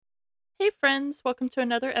Hey, friends, welcome to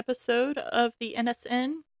another episode of the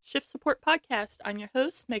NSN Shift Support Podcast. I'm your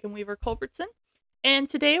host, Megan Weaver Culbertson, and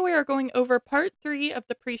today we are going over part 3 of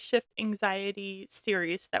the pre shift anxiety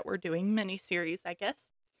series that we're doing, mini series, I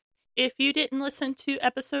guess. If you didn't listen to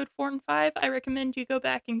episode 4 and 5, I recommend you go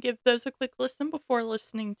back and give those a quick listen before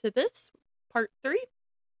listening to this, part 3.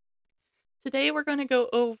 Today we're going to go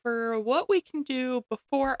over what we can do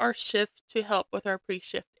before our shift to help with our pre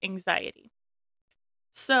shift anxiety.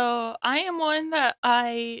 So I am one that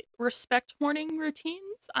I respect morning routines.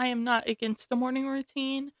 I am not against a morning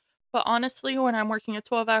routine, but honestly, when I'm working a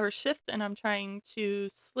 12-hour shift and I'm trying to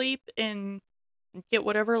sleep and get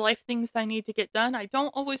whatever life things I need to get done, I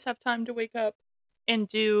don't always have time to wake up and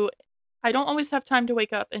do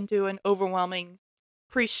an overwhelming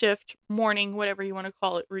pre-shift morning, whatever you want to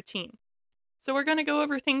call it, routine. So we're going to go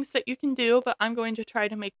over things that you can do, but I'm going to try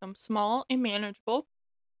to make them small and manageable.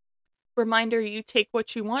 Reminder, you take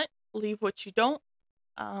what you want, leave what you don't.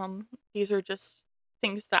 These are just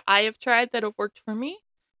things that I have tried that have worked for me,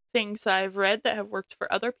 things I've read that have worked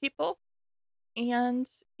for other people. And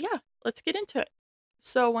yeah, let's get into it.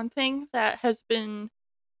 So one thing that has been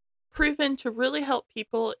proven to really help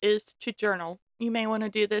people is to journal. You may want to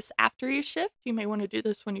do this after you shift. You may want to do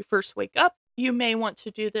this when you first wake up. You may want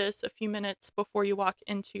to do this a few minutes before you walk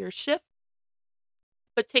into your shift.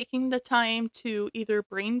 But taking the time to either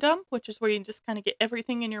brain dump, which is where you just kind of get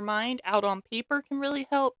everything in your mind out on paper, can really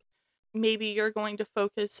help. Maybe you're going to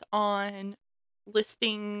focus on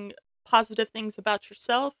listing positive things about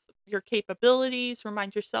yourself, your capabilities,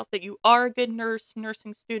 remind yourself that you are a good nurse,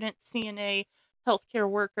 nursing student, CNA, healthcare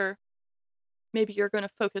worker. Maybe you're going to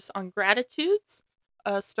focus on gratitudes.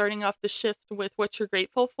 Starting off the shift with what you're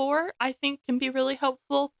grateful for, I think can be really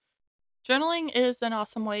helpful. Journaling is an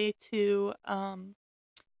awesome way to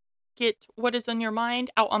get what is in your mind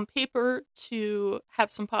out on paper, to have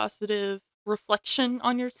some positive reflection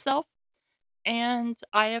on yourself. And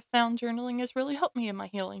I have found journaling has really helped me in my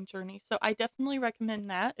healing journey. So I definitely recommend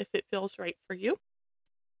that if it feels right for you.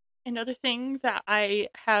 Another thing that I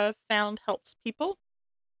have found helps people,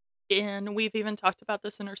 and we've even talked about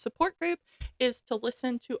this in our support group, is to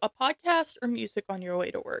listen to a podcast or music on your way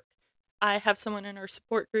to work. I have someone in our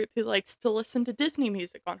support group who likes to listen to Disney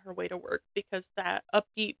music on her way to work because that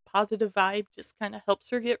upbeat, positive vibe just kind of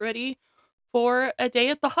helps her get ready for a day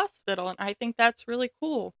at the hospital. And I think that's really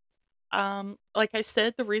cool. Like I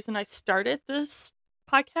said, the reason I started this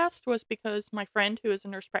podcast was because my friend who is a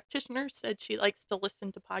nurse practitioner said she likes to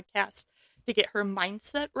listen to podcasts to get her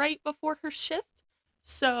mindset right before her shift.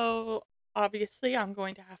 So obviously, I'm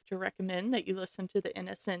going to have to recommend that you listen to the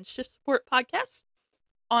NSN Shift Support podcast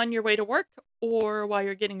on your way to work or while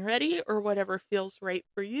you're getting ready or whatever feels right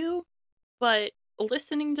for you. But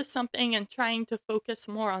listening to something and trying to focus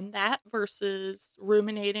more on that versus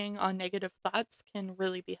ruminating on negative thoughts can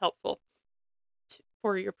really be helpful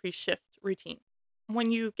for your pre-shift routine.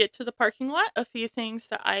 When you get to the parking lot, a few things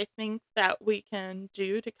that I think that we can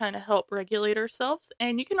do to kind of help regulate ourselves.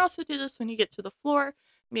 And you can also do this when you get to the floor.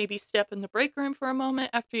 Maybe step in the break room for a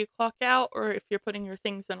moment after you clock out, or if you're putting your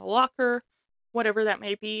things in a locker, whatever that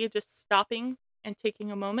may be, just stopping and taking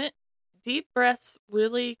a moment. Deep breaths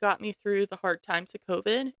really got me through the hard times of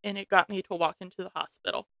COVID, and it got me to walk into the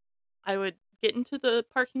hospital. I would get into the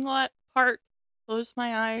parking lot, park, close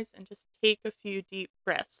my eyes, and just take a few deep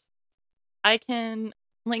breaths. I can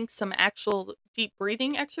link some actual deep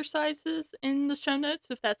breathing exercises in the show notes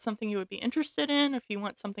if that's something you would be interested in, if you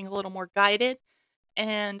want something a little more guided,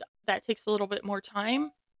 and that takes a little bit more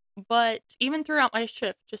time. But even throughout my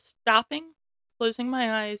shift, just stopping, closing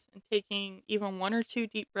my eyes, and taking even one or two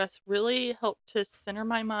deep breaths really helped to center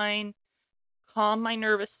my mind, calm my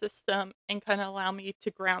nervous system, and kind of allow me to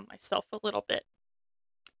ground myself a little bit.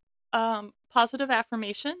 Positive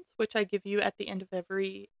affirmations, which I give you at the end of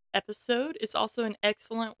every episode, is also an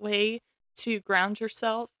excellent way to ground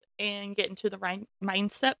yourself and get into the right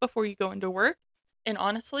mindset before you go into work. And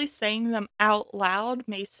honestly, saying them out loud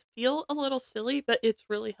may feel a little silly, but it's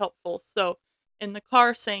really helpful. So, in the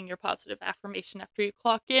car, saying your positive affirmation after you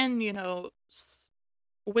clock in,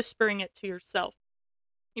 whispering it to yourself,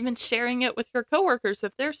 even sharing it with your coworkers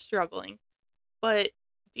if they're struggling. But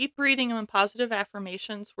deep breathing and positive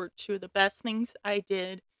affirmations were two of the best things I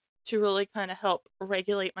did to really kind of help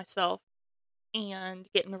regulate myself and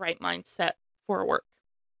get in the right mindset for work.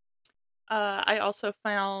 I also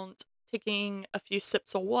found taking a few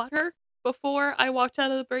sips of water before I walked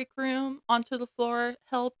out of the break room onto the floor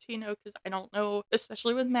helped, because I don't know,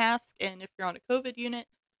 especially with masks and if you're on a COVID unit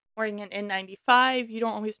wearing an N95, you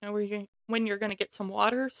don't always know when you're going to get some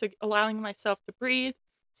water. So allowing myself to breathe,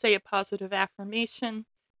 say a positive affirmation,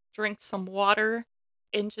 drink some water,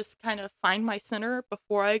 and just kind of find my center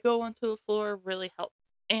before I go onto the floor really helped.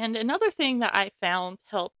 And another thing that I found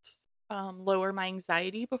helped lower my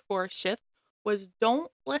anxiety before a shift was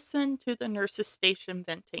don't listen to the nurse's station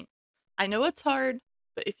venting. I know it's hard,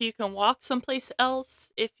 but if you can walk someplace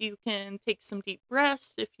else, if you can take some deep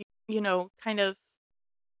breaths, if you kind of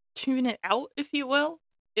tune it out, if you will,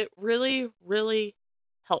 it really, really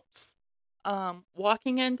helps.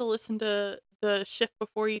 Walking in to listen to the shift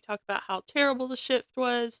before you talk about how terrible the shift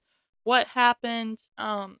was, what happened.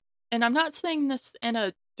 And I'm not saying this in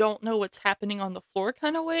a don't know what's happening on the floor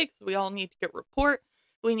kind of way, because we all need to get report.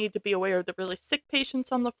 We need to be aware of the really sick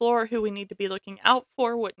patients on the floor who we need to be looking out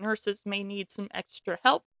for, what nurses may need some extra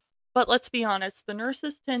help. But let's be honest, the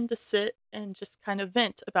nurses tend to sit and just kind of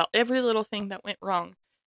vent about every little thing that went wrong.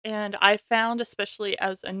 And I found, especially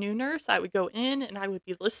as a new nurse, I would go in and I would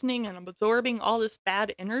be listening and absorbing all this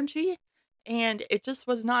bad energy. And it just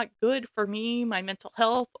was not good for me, my mental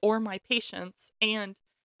health, or my patients. And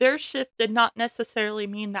their shift did not necessarily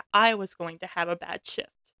mean that I was going to have a bad shift.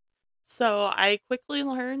 So I quickly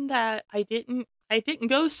learned that I didn't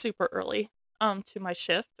go super early to my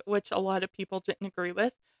shift, which a lot of people didn't agree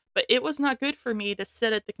with. But it was not good for me to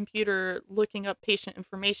sit at the computer looking up patient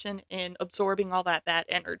information and absorbing all that bad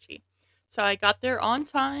energy. So I got there on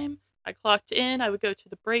time. I clocked in. I would go to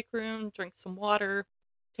the break room, drink some water,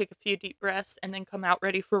 take a few deep breaths, and then come out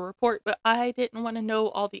ready for a report. But I didn't want to know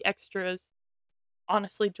all the extras,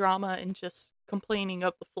 honestly, drama and just complaining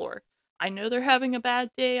of the floor. I know they're having a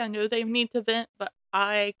bad day. I know they need to vent, but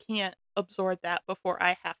I can't absorb that before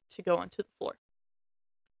I have to go onto the floor.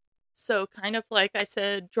 So, kind of like I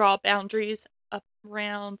said, draw boundaries up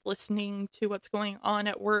around listening to what's going on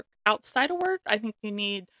at work outside of work. I think you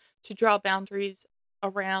need to draw boundaries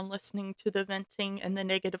around listening to the venting and the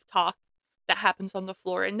negative talk that happens on the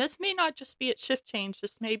floor. And this may not just be at shift change,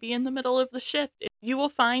 this may be in the middle of the shift. You will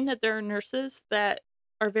find that there are nurses that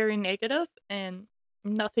are very negative and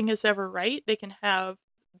nothing is ever right. They can have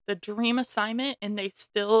the dream assignment and they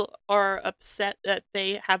still are upset that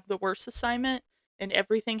they have the worst assignment and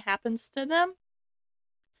everything happens to them.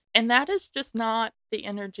 And that is just not the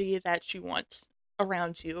energy that you want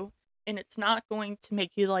around you. And it's not going to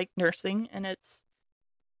make you like nursing. And it's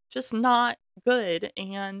just not good.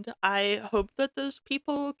 And I hope that those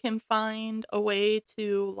people can find a way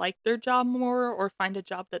to like their job more or find a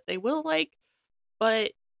job that they will like.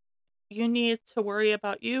 But you need to worry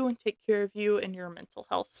about you and take care of you and your mental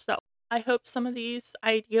health. So I hope some of these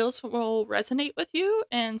ideas will resonate with you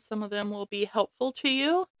and some of them will be helpful to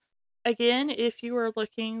you. Again, if you are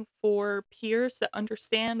looking for peers that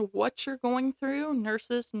understand what you're going through,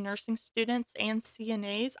 nurses, nursing students, and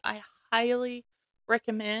CNAs, I highly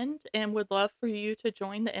recommend and would love for you to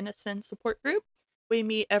join the NSN support group. We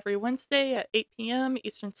meet every Wednesday at 8 p.m.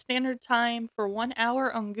 Eastern Standard Time for 1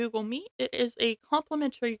 hour on Google Meet. It is a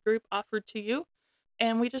complimentary group offered to you,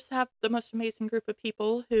 and we just have the most amazing group of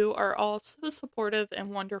people who are all so supportive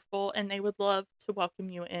and wonderful, and they would love to welcome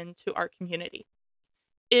you into our community.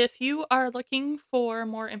 If you are looking for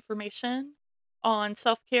more information on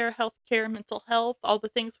self-care, healthcare, mental health, all the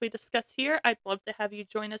things we discuss here, I'd love to have you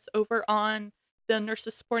join us over on the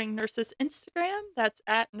Nurses Supporting Nurses Instagram. That's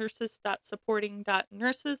at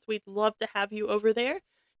nurses.supporting.nurses. We'd love to have you over there.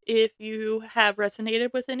 If you have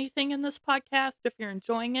resonated with anything in this podcast, if you're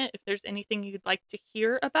enjoying it, if there's anything you'd like to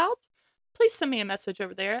hear about, please send me a message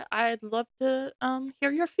over there. I'd love to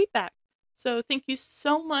hear your feedback. So thank you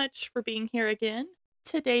so much for being here again.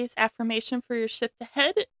 Today's affirmation for your shift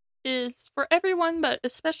ahead is for everyone, but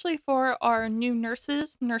especially for our new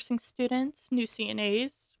nurses, nursing students, new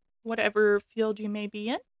CNAs, whatever field you may be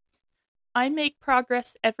in. I make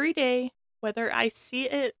progress every day, whether I see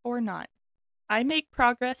it or not. I make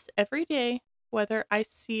progress every day, whether I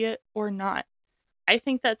see it or not. I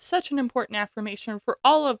think that's such an important affirmation for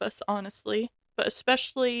all of us, honestly, but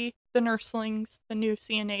especially the nurslings, the new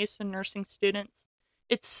CNAs, and nursing students.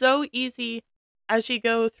 It's so easy as you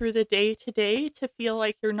go through the day to day to feel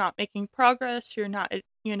like you're not making progress, you're not,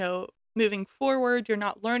 moving forward, you're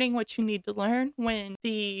not learning what you need to learn when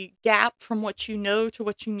the gap from what you know to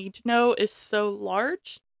what you need to know is so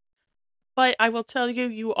large. But I will tell you,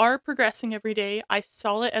 you are progressing every day. I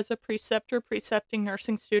saw it as a preceptor precepting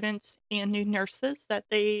nursing students and new nurses that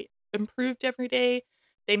they improved every day,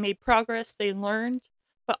 they made progress, they learned.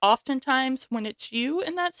 But oftentimes, when it's you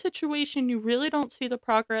in that situation, you really don't see the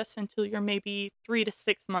progress until you're maybe 3 to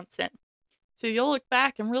 6 months in. So you'll look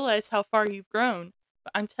back and realize how far you've grown.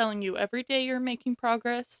 But I'm telling you, every day you're making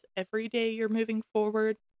progress, every day you're moving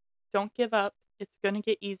forward. Don't give up. It's going to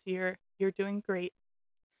get easier. You're doing great.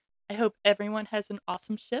 I hope everyone has an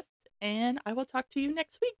awesome shift, and I will talk to you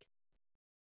next week.